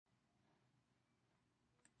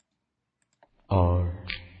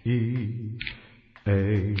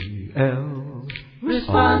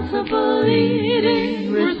Responsible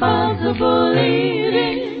eating, responsible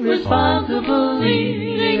eating, responsible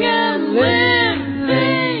eating and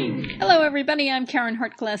living. Hello everybody, I'm Karen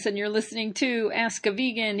Hartglass and you're listening to Ask a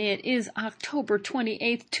Vegan. It is October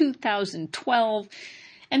 28th, 2012.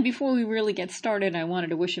 And before we really get started, I wanted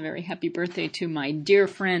to wish a very happy birthday to my dear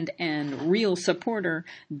friend and real supporter,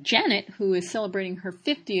 Janet, who is celebrating her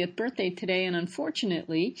 50th birthday today. And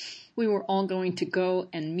unfortunately, we were all going to go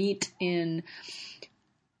and meet in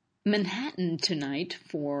Manhattan tonight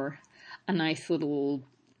for a nice little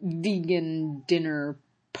vegan dinner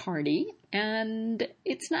party. And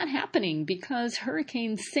it's not happening because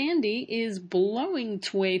Hurricane Sandy is blowing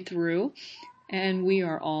its way through. And we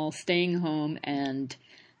are all staying home and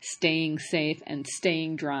staying safe and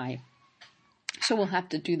staying dry. So we'll have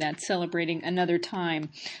to do that celebrating another time.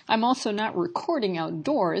 I'm also not recording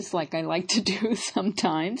outdoors like I like to do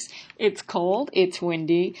sometimes. It's cold, it's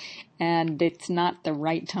windy, and it's not the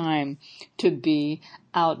right time to be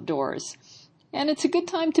outdoors. And it's a good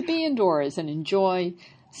time to be indoors and enjoy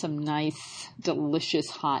some nice, delicious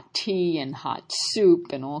hot tea and hot soup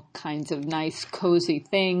and all kinds of nice, cozy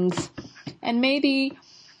things. And maybe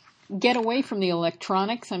get away from the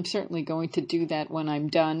electronics. I'm certainly going to do that when I'm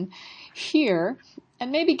done here.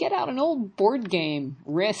 And maybe get out an old board game,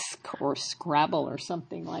 Risk or Scrabble or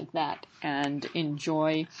something like that, and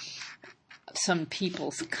enjoy some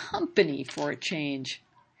people's company for a change.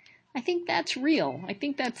 I think that's real. I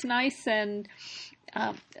think that's nice, and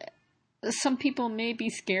some people may be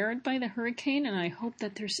scared by the hurricane, and I hope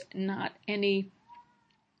that there's not any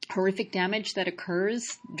horrific damage that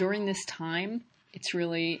occurs during this time. It's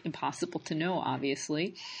really impossible to know,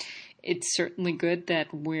 obviously. It's certainly good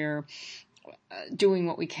that we're doing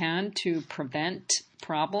what we can to prevent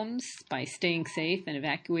problems by staying safe and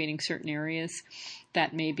evacuating certain areas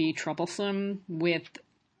that may be troublesome with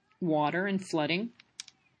water and flooding.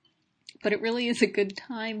 But it really is a good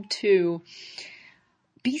time to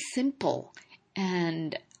be simple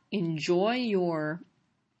and enjoy your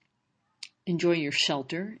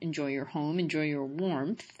shelter, enjoy your home, enjoy your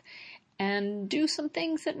warmth, and do some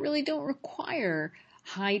things that really don't require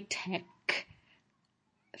high-tech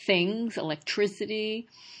things, electricity.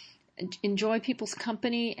 Enjoy people's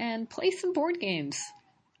company and play some board games.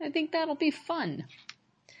 I think that'll be fun.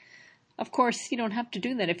 Of course, you don't have to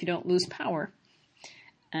do that if you don't lose power.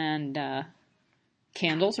 And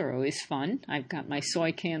candles are always fun. I've got my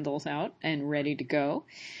soy candles out and ready to go.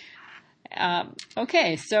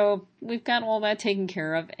 Okay, so we've got all that taken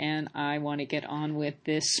care of, and I want to get on with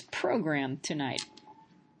this program tonight.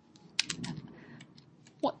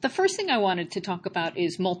 The first thing I wanted to talk about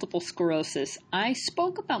is multiple sclerosis. I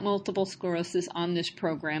spoke about multiple sclerosis on this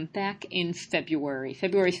program back in February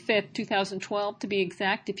 5th, 2012 to be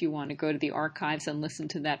exact, if you want to go to the archives and listen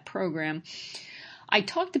to that program. I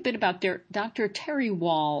talked a bit about Dr. Terry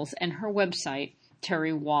Wahls and her website,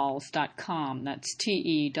 terrywahls.com. That's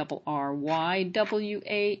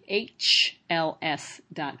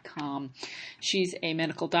TERRYWAHLS.com. She's a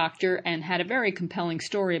medical doctor and had a very compelling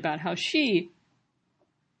story about how she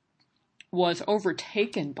was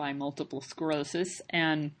overtaken by multiple sclerosis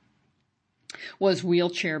and was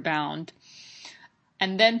wheelchair bound,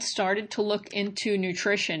 and then started to look into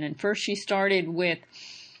nutrition. And first she started with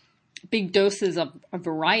big doses of a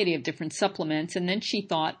variety of different supplements, and then she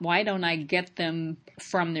thought, why don't I get them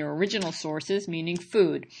from their original sources, meaning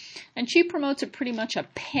food? And she promotes pretty much a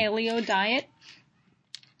paleo diet,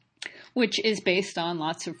 which is based on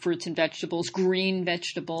lots of fruits and vegetables, green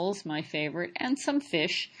vegetables, my favorite, and some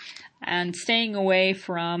fish, and staying away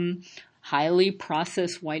from highly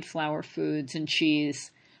processed white flour foods and cheese.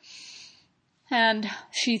 And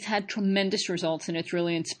she's had tremendous results, and it's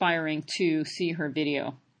really inspiring to see her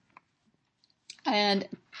video. And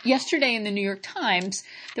yesterday in the New York Times,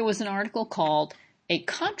 there was an article called A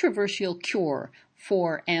Controversial Cure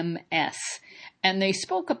for MS. And they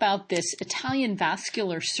spoke about this Italian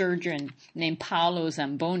vascular surgeon named Paolo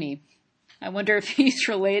Zamboni. I wonder if he's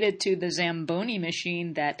related to the Zamboni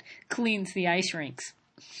machine that cleans the ice rinks.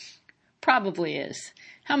 Probably is.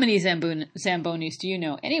 How many Zambonis do you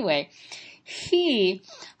know? Anyway, he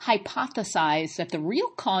hypothesized that the real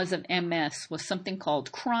cause of MS was something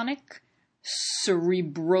called chronic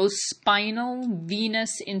cerebrospinal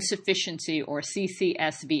venous insufficiency, or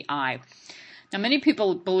CCSVI. Now, many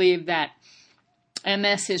people believe that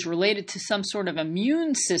MS is related to some sort of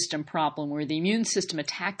immune system problem where the immune system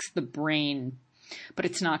attacks the brain, but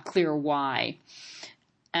it's not clear why.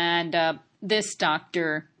 And this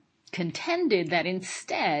doctor contended that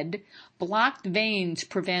instead, blocked veins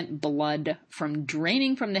prevent blood from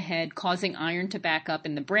draining from the head, causing iron to back up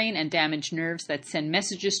in the brain and damage nerves that send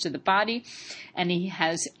messages to the body. And he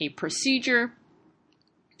has a procedure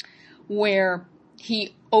where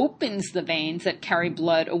he opens the veins that carry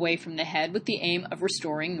blood away from the head with the aim of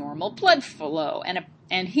restoring normal blood flow.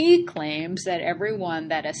 And he claims that everyone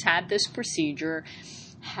that has had this procedure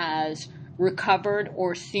has recovered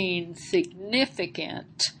or seen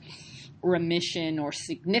significant remission or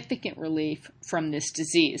significant relief from this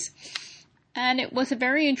disease. And it was a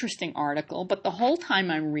very interesting article, but the whole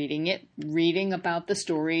time I'm reading it, reading about the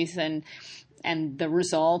stories and the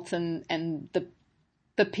results and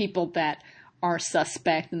the people that are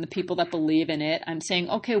suspect and the people that believe in it, I'm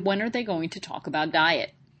saying, okay, when are they going to talk about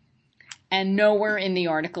diet? And nowhere in the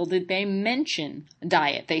article did they mention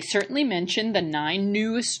diet. They certainly mentioned the 9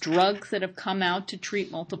 newest drugs that have come out to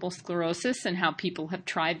treat multiple sclerosis and how people have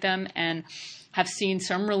tried them and have seen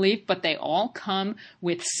some relief, but they all come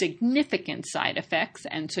with significant side effects.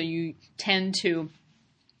 And so you tend to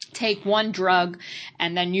take one drug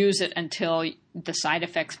and then use it until the side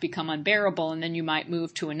effects become unbearable, and then you might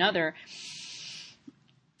move to another.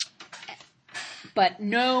 But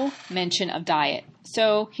no mention of diet.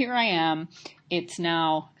 So here I am. It's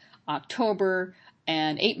now October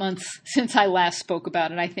and 8 months since I last spoke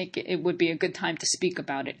about it. I think it would be a good time to speak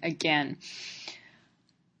about it again.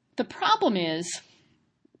 The problem is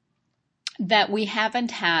that we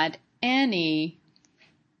haven't had any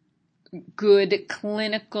good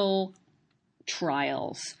clinical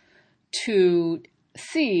trials to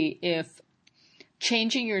see if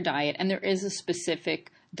changing your diet, and there is a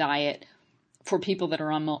specific diet for people that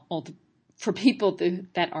are on for people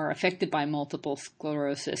that are affected by multiple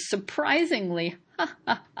sclerosis. Surprisingly,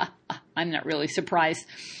 I'm not really surprised,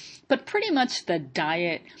 but pretty much the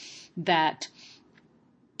diet that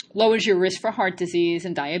lowers your risk for heart disease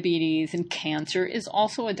and diabetes and cancer is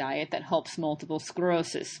also a diet that helps multiple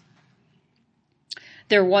sclerosis.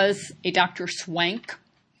 There was a Dr. Swank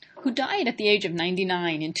who died at the age of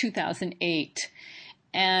 99 in 2008,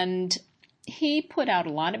 and he put out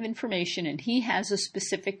a lot of information, and he has a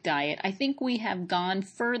specific diet. I think we have gone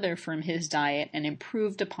further from his diet and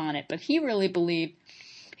improved upon it, but he really believed,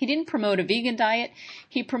 he didn't promote a vegan diet.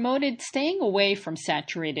 He promoted staying away from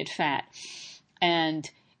saturated fat. And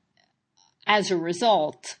as a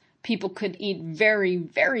result, people could eat very,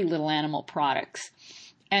 very little animal products.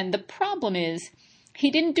 And the problem is, he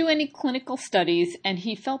didn't do any clinical studies, and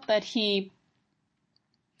he felt that he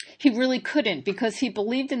really couldn't, because he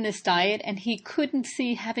believed in this diet and he couldn't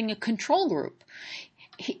see having a control group.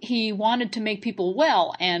 He wanted to make people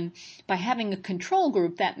well, and by having a control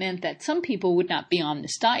group, that meant that some people would not be on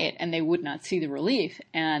this diet and they would not see the relief,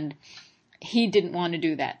 and he didn't want to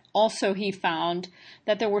do that. Also, he found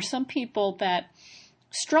that there were some people that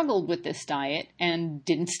struggled with this diet and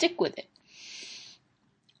didn't stick with it.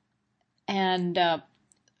 And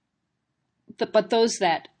but those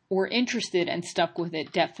that were interested and stuck with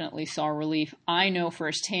it definitely saw relief. I know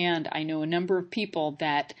firsthand, I know a number of people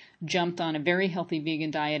that jumped on a very healthy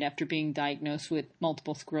vegan diet after being diagnosed with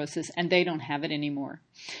multiple sclerosis, and they don't have it anymore.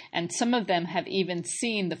 And some of them have even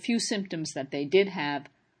seen the few symptoms that they did have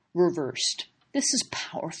reversed. This is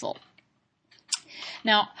powerful.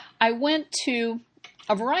 Now, I went to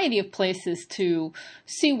a variety of places to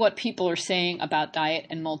see what people are saying about diet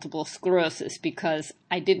and multiple sclerosis, because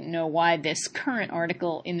I didn't know why this current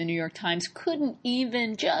article in the New York Times couldn't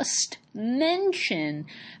even just mention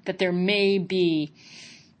that there may be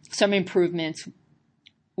some improvements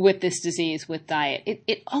with this disease with diet.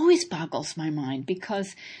 It always boggles my mind,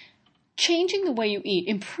 because changing the way you eat,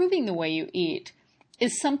 improving the way you eat,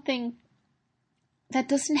 is something that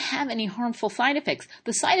doesn't have any harmful side effects.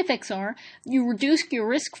 The side effects are you reduce your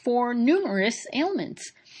risk for numerous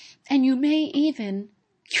ailments, and you may even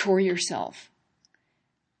cure yourself.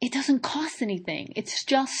 It doesn't cost anything. It's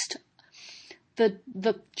just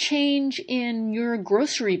the change in your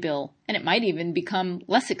grocery bill, and it might even become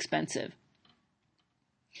less expensive.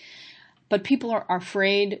 But people are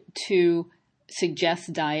afraid to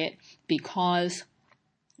suggest diet because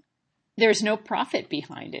there's no profit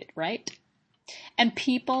behind it, right? And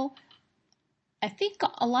people, I think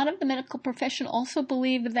a lot of the medical profession also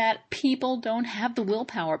believe that people don't have the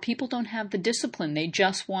willpower. People don't have the discipline. They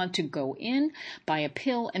just want to go in, buy a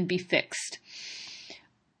pill, and be fixed.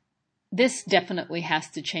 This definitely has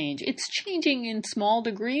to change. It's changing in small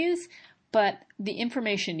degrees, but the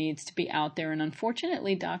information needs to be out there. And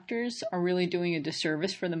unfortunately, doctors are really doing a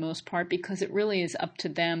disservice for the most part, because it really is up to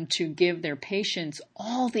them to give their patients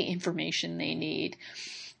all the information they need.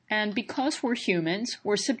 And because we're humans,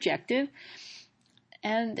 we're subjective,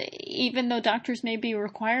 And even though doctors may be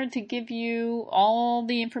required to give you all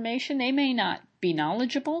the information, they may not be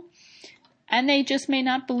knowledgeable. And they just may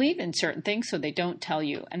not believe in certain things, so they don't tell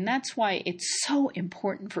you. And that's why it's so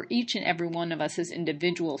important for each and every one of us as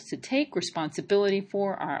individuals to take responsibility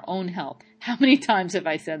for our own health. How many times have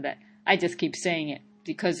I said that? I just keep saying it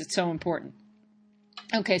because it's so important.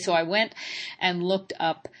 Okay, so I went and looked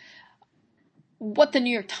up what the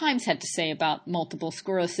New York Times had to say about multiple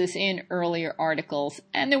sclerosis in earlier articles.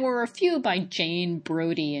 And there were a few by Jane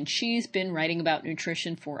Brody, and she's been writing about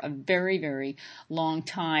nutrition for a very, very long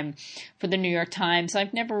time for the New York Times.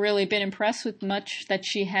 I've never really been impressed with much that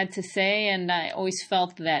she had to say, and I always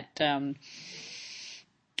felt that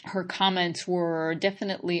her comments were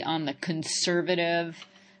definitely on the conservative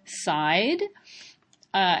side.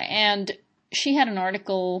 And she had an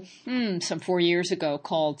article some 4 years ago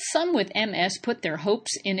called "Some with MS Put Their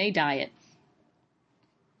Hopes in a Diet."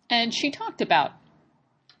 And she talked about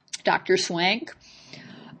Dr. Swank.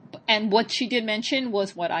 And what she did mention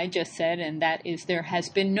was what I just said, and that is there has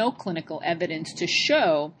been no clinical evidence to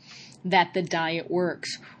show that the diet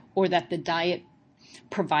works or that the diet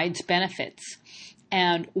provides benefits.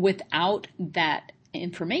 And without that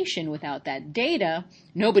information, without that data,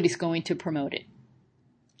 nobody's going to promote it.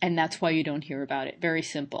 And that's why you don't hear about it. Very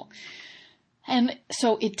simple. And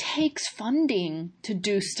so it takes funding to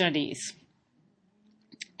do studies.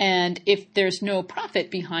 And if there's no profit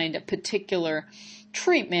behind a particular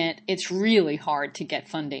treatment, it's really hard to get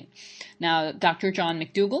funding. Now, Dr. John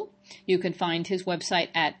McDougall, you can find his website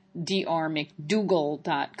at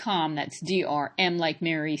drmcdougall.com. That's D-R-M like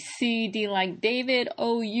Mary, C-D like David,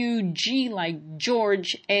 O-U-G like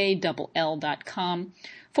George, A-double-L.com.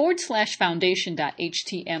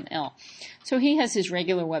 /foundation.html. So he has his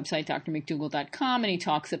regular website, drmcdougall.com, and he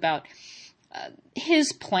talks about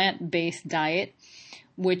his plant-based diet,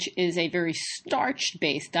 which is a very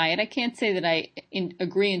starch-based diet. I can't say that I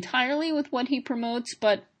agree entirely with what he promotes,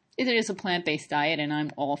 but it is a plant-based diet, and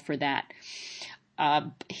I'm all for that.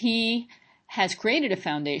 He has created a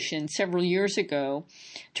foundation several years ago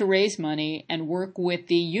to raise money and work with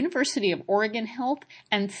the University of Oregon Health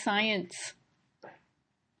and Science.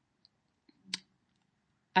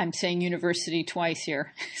 I'm saying university twice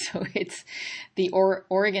here. So it's the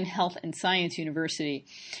Oregon Health and Science University.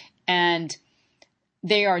 And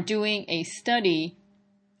they are doing a study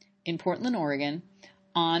in Portland, Oregon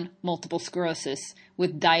on multiple sclerosis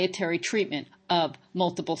with dietary treatment of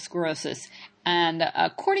multiple sclerosis. And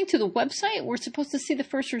according to the website, we're supposed to see the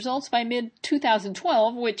first results by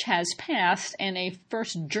mid-2012, which has passed, and a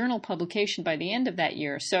first journal publication by the end of that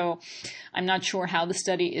year. So I'm not sure how the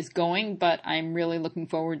study is going, but I'm really looking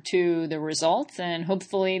forward to the results, and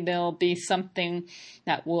hopefully there'll be something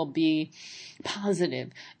that will be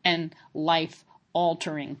positive and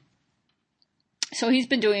life-altering. So he's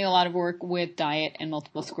been doing a lot of work with diet and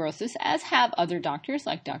multiple sclerosis, as have other doctors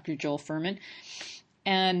like Dr. Joel Fuhrman.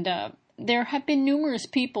 And there have been numerous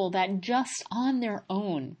people that just on their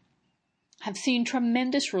own have seen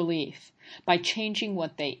tremendous relief by changing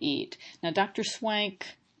what they eat. Now, Dr.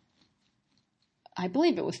 Swank, I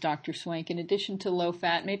believe it was Dr. Swank, in addition to low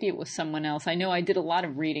fat, maybe it was someone else. I know I did a lot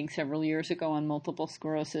of reading several years ago on multiple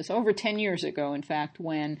sclerosis, over 10 years ago, in fact,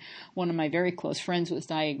 when one of my very close friends was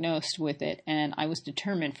diagnosed with it, and I was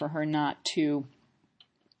determined for her not to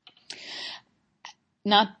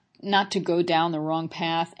go down the wrong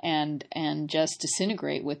path and just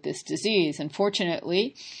disintegrate with this disease.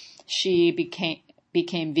 Unfortunately, she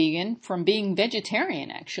became vegan from being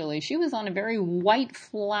vegetarian, actually. She was on a very white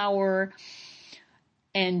flour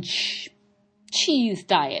and cheese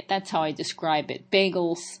diet. That's how I describe it.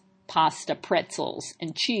 Bagels, pasta, pretzels,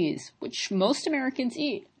 and cheese, which most Americans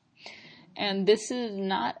eat. And this is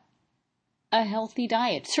not a healthy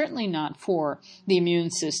diet, certainly not for the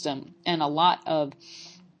immune system. And a lot of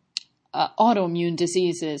autoimmune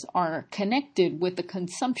diseases are connected with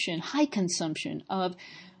the high consumption of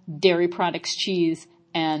dairy products, cheese,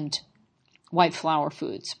 and white flour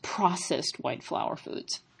foods, processed white flour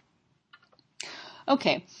foods.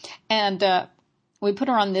 Okay, and we put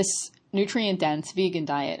her on this nutrient-dense vegan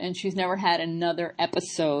diet, and she's never had another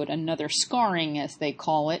episode, another scarring, as they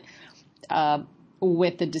call it,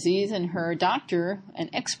 with the disease. And her doctor,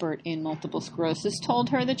 an expert in multiple sclerosis, told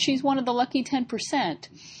her that she's one of the lucky 10%,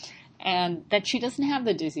 and that she doesn't have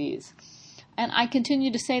the disease. And I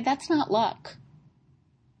continue to say that's not luck.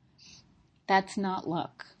 That's not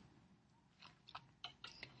luck.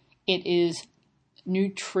 It is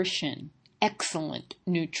nutrition. Excellent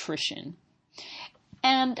nutrition.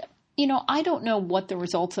 And, I don't know what the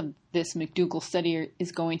results of this McDougall study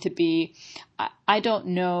is going to be. I don't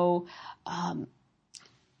know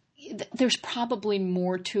there's probably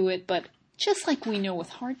more to it, but just like we know with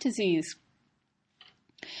heart disease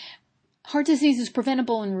is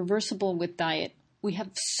preventable and reversible with diet. We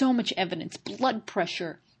have so much evidence. Blood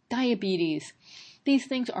pressure, diabetes, these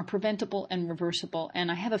things are preventable and reversible,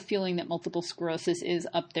 and I have a feeling that multiple sclerosis is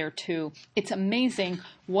up there too. It's amazing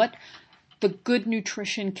what the good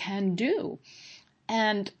nutrition can do.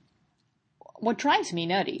 And what drives me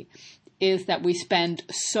nutty is that we spend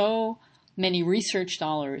so many research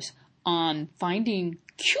dollars on finding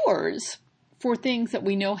cures for things that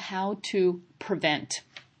we know how to prevent.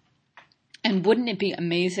 And wouldn't it be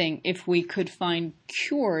amazing if we could find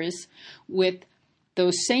cures with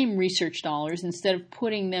those same research dollars, instead of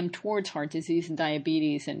putting them towards heart disease and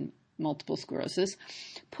diabetes and multiple sclerosis,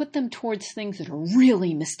 put them towards things that are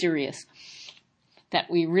really mysterious, that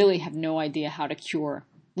we really have no idea how to cure.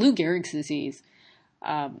 Lou Gehrig's disease.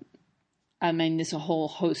 There's a whole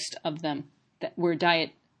host of them where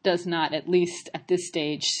diet does not, at least at this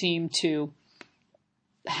stage, seem to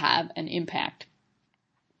have an impact.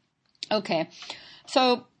 Okay,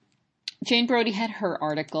 so Jane Brody had her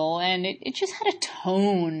article, and it just had a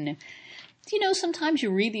tone. You know, sometimes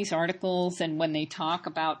you read these articles, and when they talk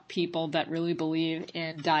about people that really believe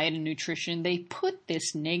in diet and nutrition, they put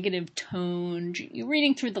this negative tone. You're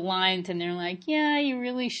reading through the lines, and they're like, yeah, you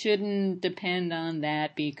really shouldn't depend on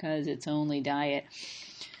that because it's only diet.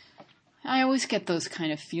 I always get those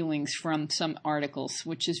kind of feelings from some articles,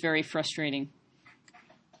 which is very frustrating.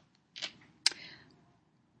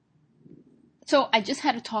 So I just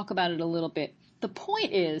had to talk about it a little bit. The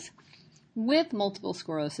point is, with multiple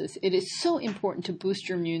sclerosis, it is so important to boost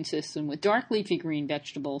your immune system with dark leafy green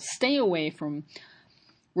vegetables. Stay away from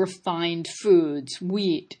refined foods,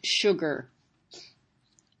 wheat, sugar.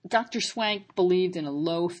 Dr. Swank believed in a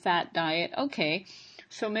low-fat diet. Okay,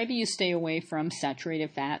 so maybe you stay away from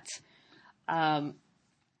saturated fats. And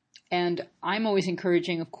I'm always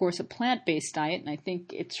encouraging, of course, a plant-based diet, and I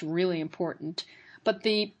think it's really important. But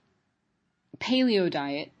the paleo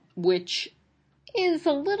diet, which is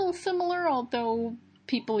a little similar, although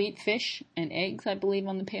people eat fish and eggs, I believe,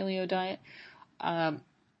 on the paleo diet.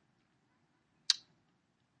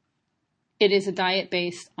 It is a diet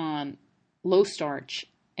based on low starch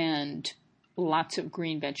and lots of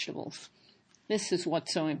green vegetables. This is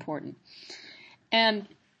what's so important. And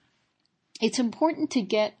it's important to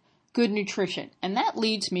get good nutrition. And that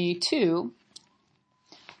leads me to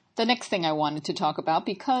the next thing I wanted to talk about,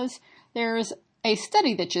 because there's a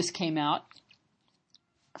study that just came out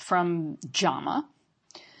from JAMA,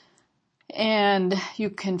 and you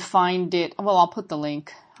can find it, well, I'll put the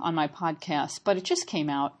link on my podcast, but it just came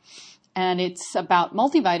out, and it's about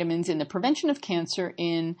multivitamins in the prevention of cancer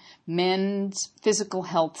in Men's Physical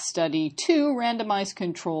Health Study 2 randomized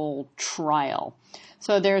control trial.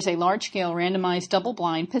 So there's a large-scale randomized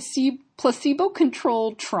double-blind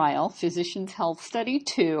placebo-controlled trial, Physicians Health Study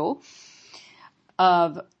 2,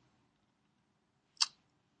 of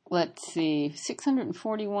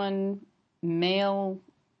 641 male,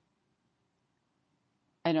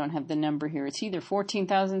 I don't have the number here. It's either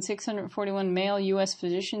 14,641 male U.S.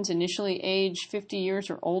 physicians initially aged 50 years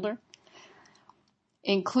or older,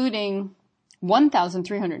 including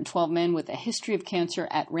 1,312 men with a history of cancer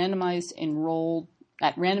at randomization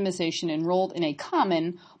enrolled in a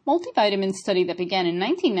common multivitamin study that began in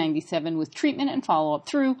 1997 with treatment and follow-up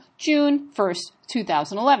through June 1st,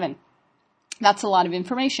 2011. That's a lot of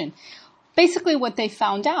information. Basically, what they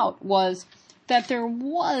found out was that there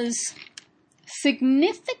was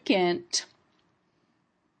significant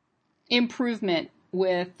improvement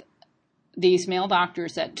with these male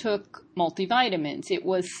doctors that took multivitamins. It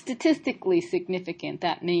was statistically significant.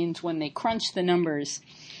 That means when they crunch the numbers,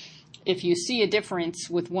 if you see a difference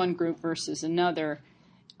with one group versus another,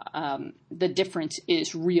 the difference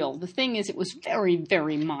is real. The thing is, it was very,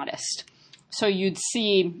 very modest. So you'd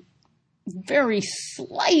see very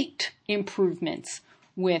slight improvements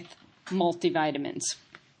with multivitamins.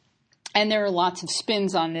 And there are lots of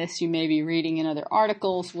spins on this. You may be reading in other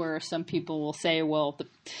articles where some people will say, well,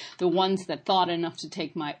 the ones that thought enough to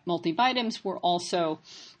take my multivitamins were also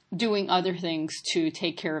doing other things to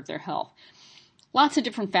take care of their health. Lots of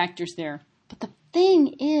different factors there. But the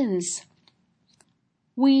thing is,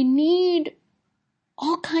 we need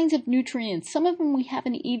all kinds of nutrients. Some of them we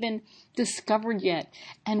haven't even discovered yet,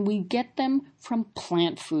 and we get them from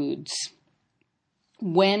plant foods.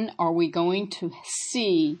 When are we going to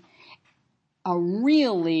see a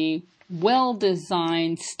really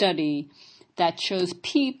well-designed study that shows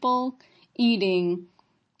people eating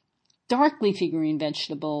dark leafy green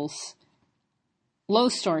vegetables,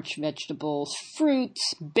 low-starch vegetables,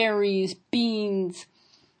 fruits, berries, beans,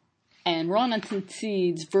 and raw nuts and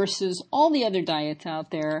seeds versus all the other diets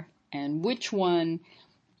out there, and which one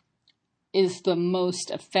is the most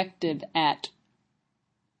effective at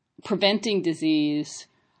preventing disease,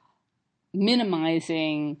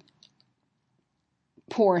 minimizing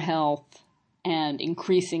poor health, and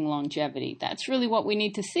increasing longevity. That's really what we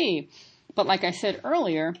need to see. But like I said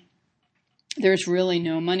earlier, there's really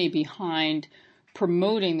no money behind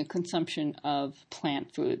promoting the consumption of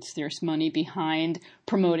plant foods. There's money behind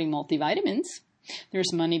promoting multivitamins.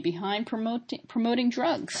 There's money behind promoting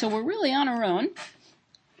drugs. So we're really on our own,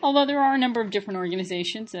 although there are a number of different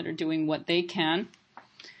organizations that are doing what they can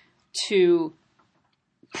to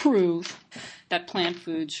prove that plant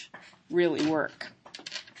foods really work.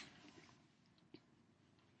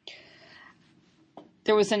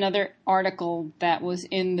 There was another article that was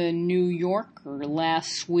in the New Yorker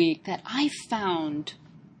last week that I found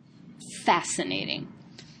fascinating.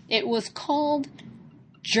 It was called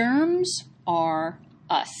Germs Are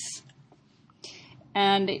Us.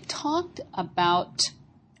 And it talked about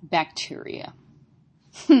bacteria.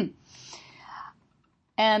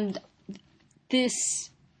 And this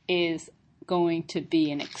is going to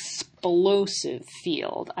be an explosive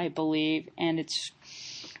field, I believe, and it's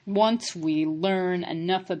once we learn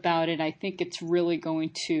enough about it, I think it's really going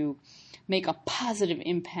to make a positive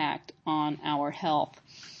impact on our health.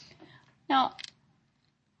 Now,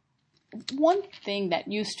 one thing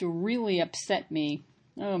that used to really upset me,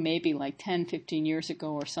 maybe like 10, 15 years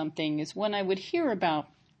ago or something, is when I would hear about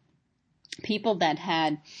people that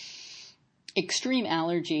had extreme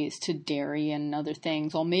allergies to dairy and other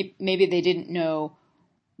things, or maybe they didn't know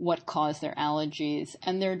what caused their allergies,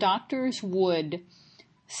 and their doctors would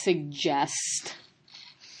suggest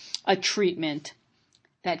a treatment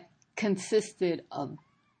that consisted of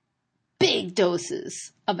big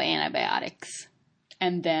doses of antibiotics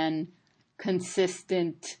and then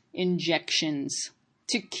consistent injections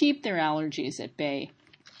to keep their allergies at bay.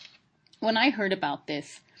 When I heard about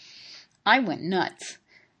this, I went nuts,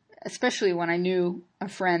 especially when I knew a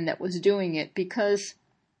friend that was doing it, because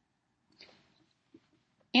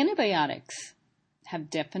antibiotics have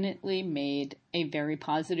definitely made a very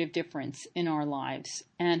positive difference in our lives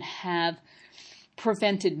and have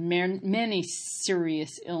prevented many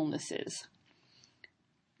serious illnesses.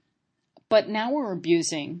 But now we're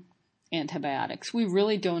abusing antibiotics. We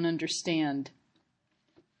really don't understand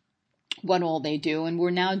what all they do, and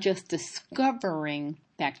we're now just discovering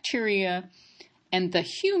bacteria and the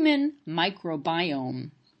human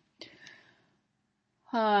microbiome.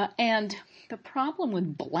 And the problem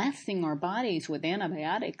with blasting our bodies with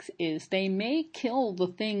antibiotics is they may kill the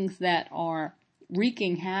things that are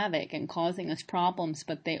wreaking havoc and causing us problems,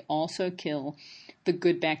 but they also kill the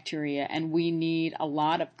good bacteria, and we need a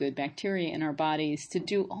lot of good bacteria in our bodies to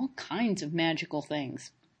do all kinds of magical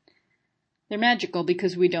things. They're magical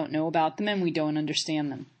because we don't know about them and we don't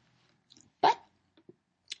understand them. But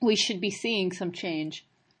we should be seeing some change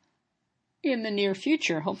in the near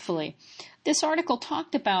future, hopefully. This article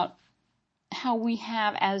talked about how we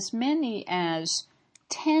have as many as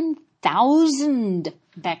 10,000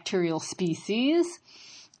 bacterial species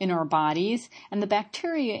in our bodies, and the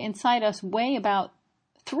bacteria inside us weigh about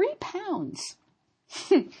 3 pounds.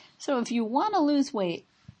 So if you want to lose weight,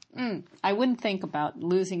 I wouldn't think about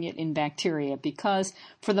losing it in bacteria, because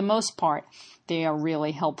for the most part, they are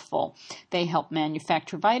really helpful. They help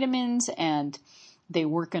manufacture vitamins, and they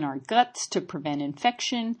work in our guts to prevent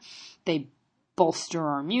infection. They bolster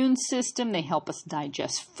our immune system. They help us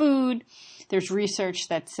digest food. There's research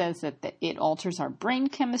that says that it alters our brain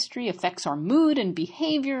chemistry, affects our mood and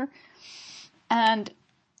behavior. And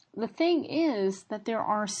the thing is that there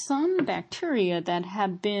are some bacteria that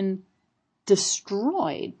have been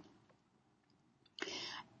destroyed,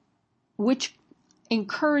 which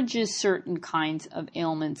encourages certain kinds of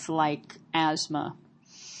ailments like asthma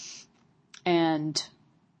and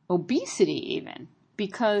obesity even.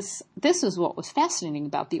 Because this is what was fascinating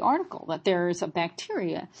about the article, that there is a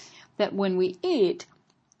bacteria that when we eat,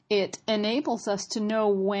 it enables us to know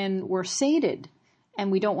when we're sated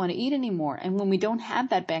and we don't want to eat anymore. And when we don't have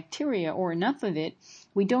that bacteria or enough of it,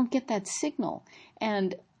 we don't get that signal.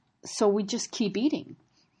 And so we just keep eating.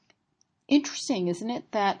 Interesting, isn't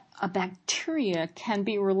it, that a bacteria can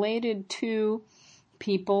be related to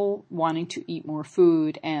people wanting to eat more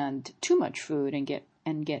food and too much food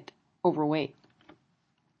and get overweight.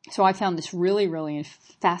 So I found this really, really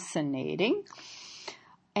fascinating,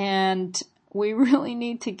 and we really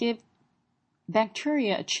need to give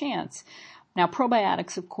bacteria a chance. Now,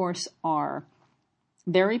 probiotics, of course, are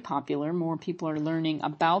very popular. More people are learning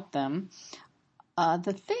about them.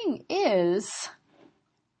 The thing is,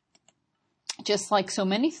 just like so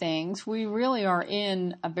many things, we really are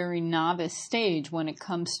in a very novice stage when it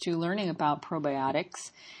comes to learning about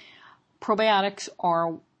probiotics. Probiotics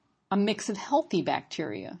are a mix of healthy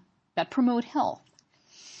bacteria that promote health.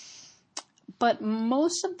 But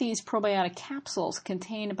most of these probiotic capsules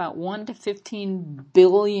contain about 1 to 15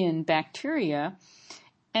 billion bacteria,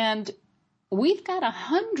 and we've got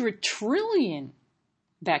 100 trillion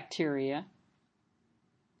bacteria,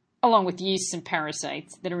 along with yeasts and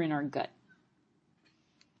parasites, that are in our gut.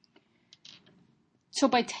 So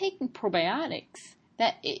by taking probiotics,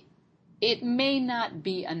 it may not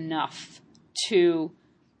be enough to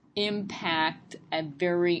impact a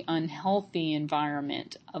very unhealthy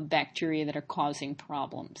environment of bacteria that are causing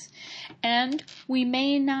problems. And we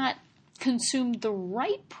may not consume the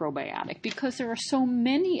right probiotic because there are so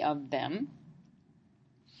many of them.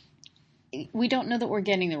 We don't know that we're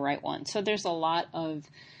getting the right one. So there's a lot of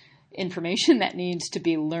information that needs to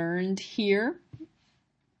be learned here.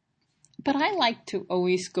 But I like to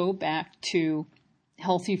always go back to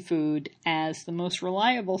healthy food as the most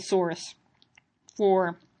reliable source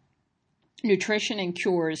for nutrition and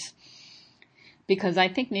cures, because I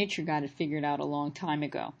think nature got it figured out a long time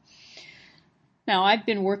ago. Now, I've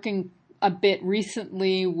been working a bit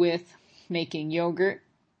recently with making yogurt.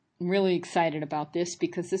 I'm really excited about this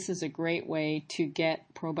because this is a great way to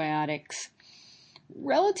get probiotics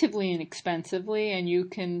relatively inexpensively, and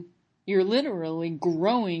you're literally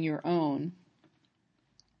growing your own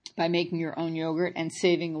by making your own yogurt and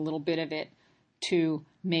saving a little bit of it to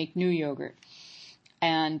make new yogurt.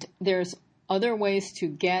 And there's other ways to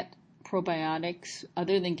get probiotics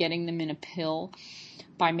other than getting them in a pill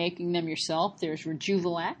by making them yourself. There's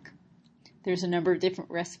Rejuvelac. There's a number of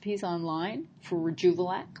different recipes online for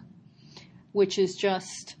Rejuvelac, which is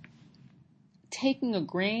just taking a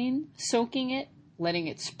grain, soaking it, letting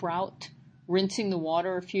it sprout, rinsing the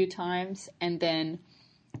water a few times, and then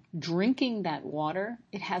drinking that water.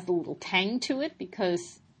 It has a little tang to it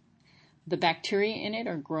because the bacteria in it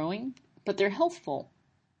are growing, but they're healthful,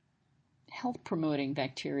 health-promoting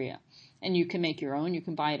bacteria. And you can make your own. You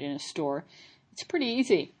can buy it in a store. It's pretty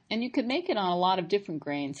easy. And you can make it on a lot of different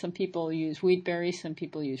grains. Some people use wheat berries. Some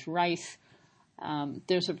people use rice.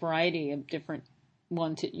 There's a variety of different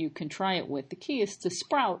ones that you can try it with. The key is to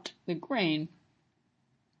sprout the grain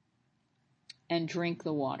and drink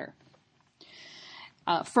the water.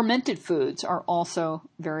 Fermented foods are also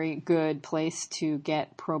a very good place to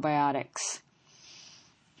get probiotics.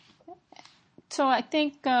 So I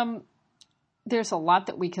think there's a lot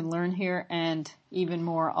that we can learn here, and even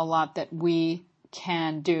more, a lot that we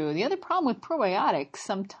can do. The other problem with probiotics,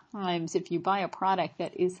 sometimes if you buy a product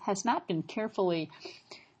that has not been carefully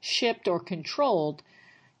shipped or controlled,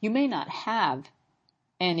 you may not have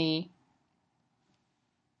any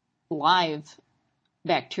live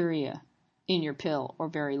bacteria in your pill, or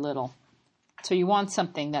very little. So you want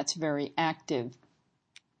something that's very active.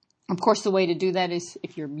 Of course, the way to do that is,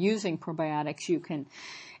 if you're using probiotics, you can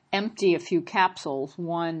empty a few capsules.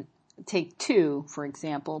 Take 2, for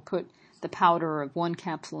example, put the powder of 1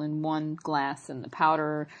 capsule in 1 glass and the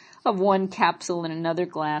powder of 1 capsule in another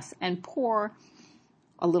glass, and pour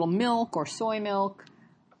a little milk or soy milk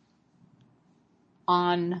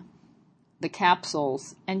on the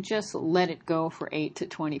capsules and just let it go for 8 to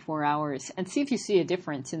 24 hours and see if you see a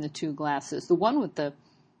difference in the 2 glasses. The one with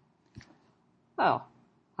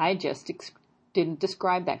I just didn't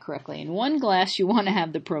describe that correctly. In one glass you want to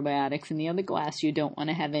have the probiotics, in the other glass you don't want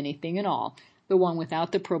to have anything at all. The one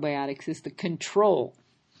without the probiotics is the control.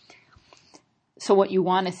 So what you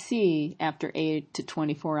want to see after 8 to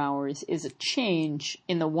 24 hours is a change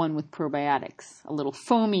in the one with probiotics, a little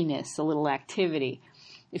foaminess, a little activity.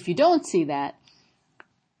 If you don't see that,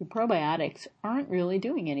 your probiotics aren't really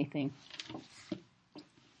doing anything.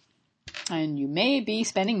 And you may be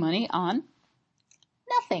spending money on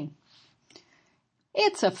nothing.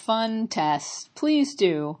 It's a fun test. Please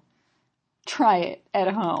do try it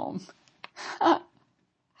at home.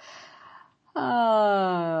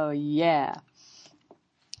 Oh, yeah.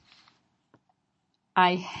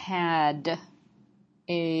 I had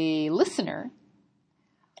a listener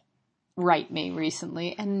write me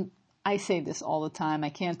recently, and I say this all the time. I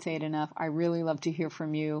can't say it enough. I really love to hear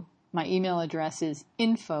from you. My email address is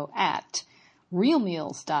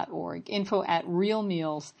info@realmeals.org,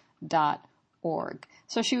 info@realmeals.org.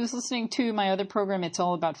 So she was listening to my other program, It's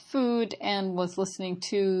All About Food, and was listening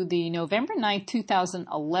to the November 9th,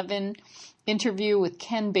 2011 interview with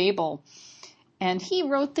Ken Babel. And he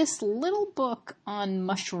wrote this little book on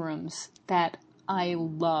mushrooms that I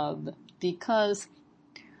love because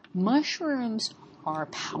mushrooms are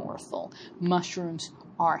powerful. Mushrooms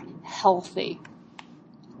are healthy.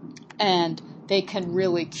 And they can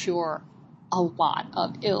really cure a lot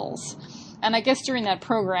of ills. And I guess during that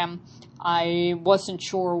program, I wasn't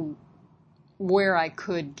sure where I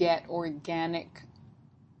could get organic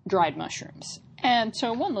dried mushrooms. And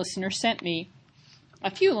so one listener sent me a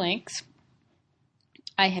few links.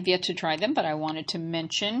 I have yet to try them, but I wanted to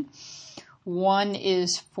mention. One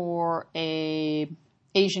is for a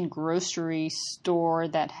Asian grocery store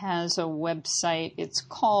that has a website. It's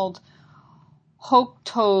called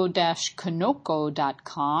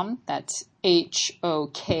hokto-kanoko.com. That's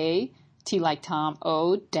H-O-K, T like Tom,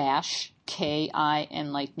 O-K-I-N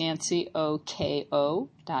like Nancy,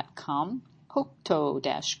 O-K-O.com.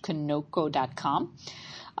 hokto-kanoko.com.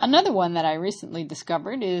 Another one that I recently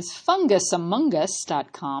discovered is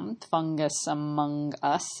fungusamongus.com. Fungus Among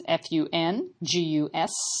Us,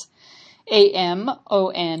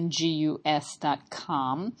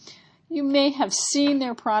 fungusamongus.com. You may have seen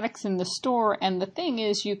their products in the store, and the thing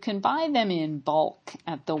is, you can buy them in bulk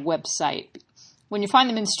at the website. When you find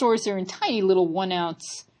them in stores, they're in tiny little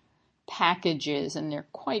 1-ounce packages, and they're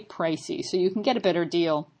quite pricey. So you can get a better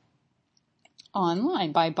deal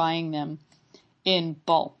online by buying them in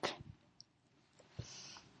bulk.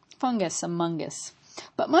 Fungus Among Us.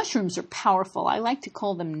 But mushrooms are powerful. I like to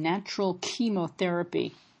call them natural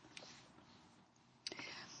chemotherapy.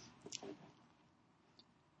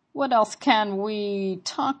 What else can we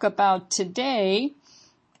talk about today?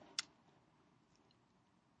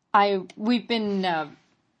 We've been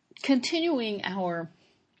continuing our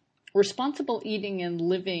Responsible Eating and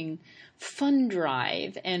Living fund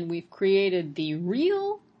drive, and we've created the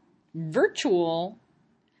Real Virtual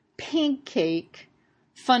Pancake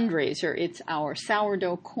Fundraiser. It's our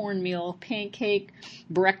sourdough cornmeal pancake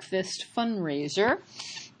breakfast fundraiser,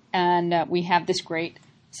 and we have this great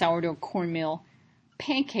sourdough cornmeal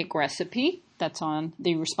pancake recipe that's on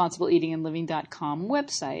the ResponsibleEatingAndLiving.com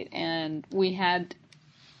website. And we had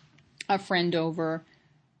a friend over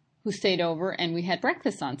who stayed over, and we had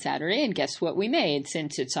breakfast on Saturday, and guess what we made?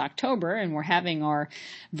 Since it's October and we're having our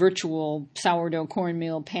virtual sourdough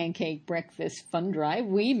cornmeal pancake breakfast fun drive,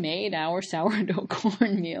 we made our sourdough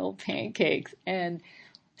cornmeal pancakes, and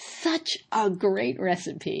such a great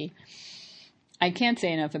recipe. I can't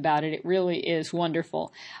say enough about it. It really is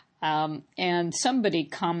wonderful. And somebody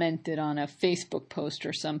commented on a Facebook post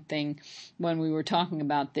or something when we were talking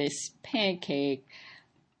about this pancake.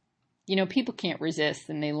 You know, people can't resist,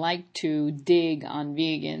 and they like to dig on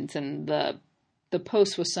vegans, and the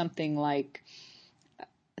post was something like,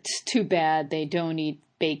 it's too bad they don't eat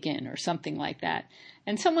bacon, or something like that.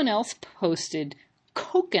 And someone else posted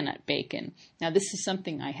coconut bacon. Now, this is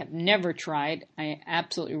something I have never tried. I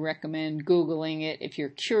absolutely recommend Googling it if you're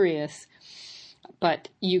curious, but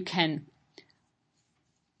you can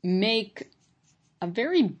make a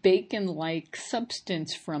very bacon-like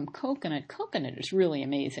substance from coconut. Coconut is really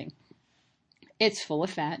amazing. It's full of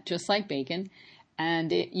fat, just like bacon,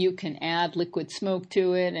 and you can add liquid smoke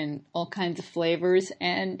to it and all kinds of flavors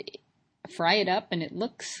and fry it up, and it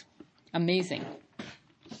looks amazing.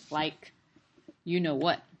 Like, you know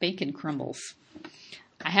what, bacon crumbles.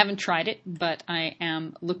 I haven't tried it, but I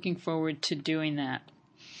am looking forward to doing that.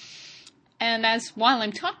 And while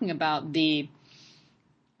I'm talking about the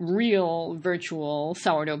Real Virtual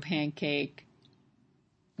Sourdough Pancake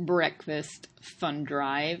Breakfast Fun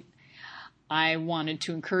Drive, I wanted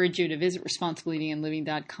to encourage you to visit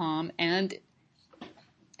ResponsibleEatingAndLiving.com and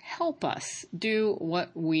help us do what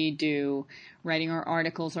we do, writing our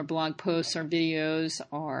articles, our blog posts, our videos,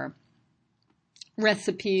 our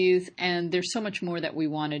recipes, and there's so much more that we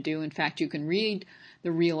want to do. In fact, you can read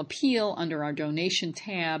The Real Appeal under our donation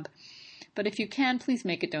tab. But if you can, please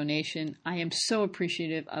make a donation. I am so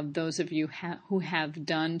appreciative of those of you who have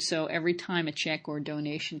done so. Every time a check or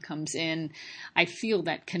donation comes in, I feel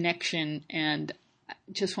that connection and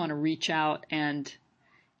just want to reach out and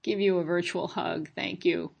give you a virtual hug. Thank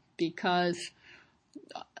you, because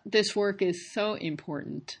this work is so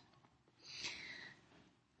important.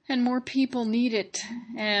 And more people need it,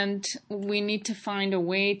 and we need to find a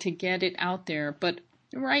way to get it out there. But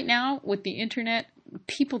right now, with the internet,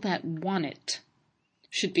 people that want it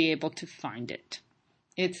should be able to find it.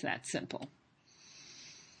 It's that simple.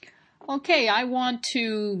 Okay, I want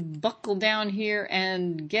to buckle down here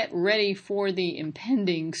and get ready for the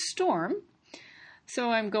impending storm.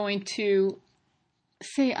 So I'm going to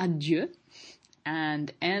say adieu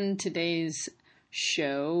and end today's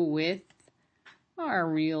show with our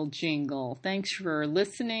real jingle. Thanks for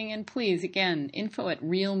listening, and please, again,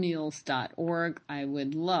 info@realmeals.org. I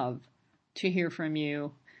would love to hear from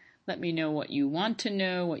you. Let me know what you want to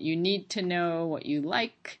know, what you need to know, what you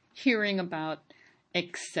like hearing about,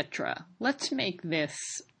 etc. Let's make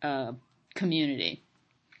this a community.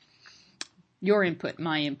 Your input,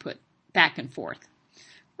 my input, back and forth.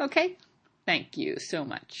 Okay? Thank you so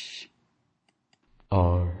much.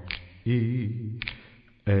 R-E-A-L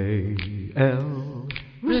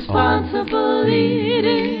Responsible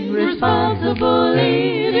eating, responsible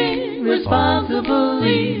eating, responsible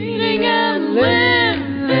eating and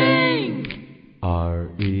living.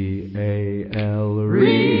 R-E-A-L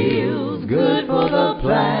Real good for the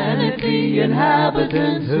planet, the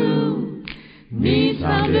inhabitants who need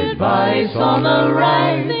sound advice on the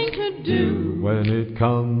right thing to do. When it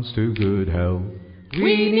comes to good health,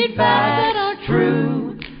 We need facts that are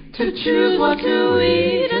true to choose what to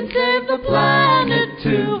eat and save the planet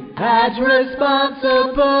too. That's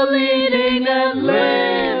responsible eating and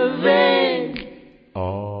living.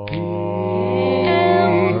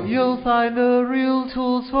 you'll find the real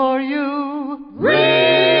tools for you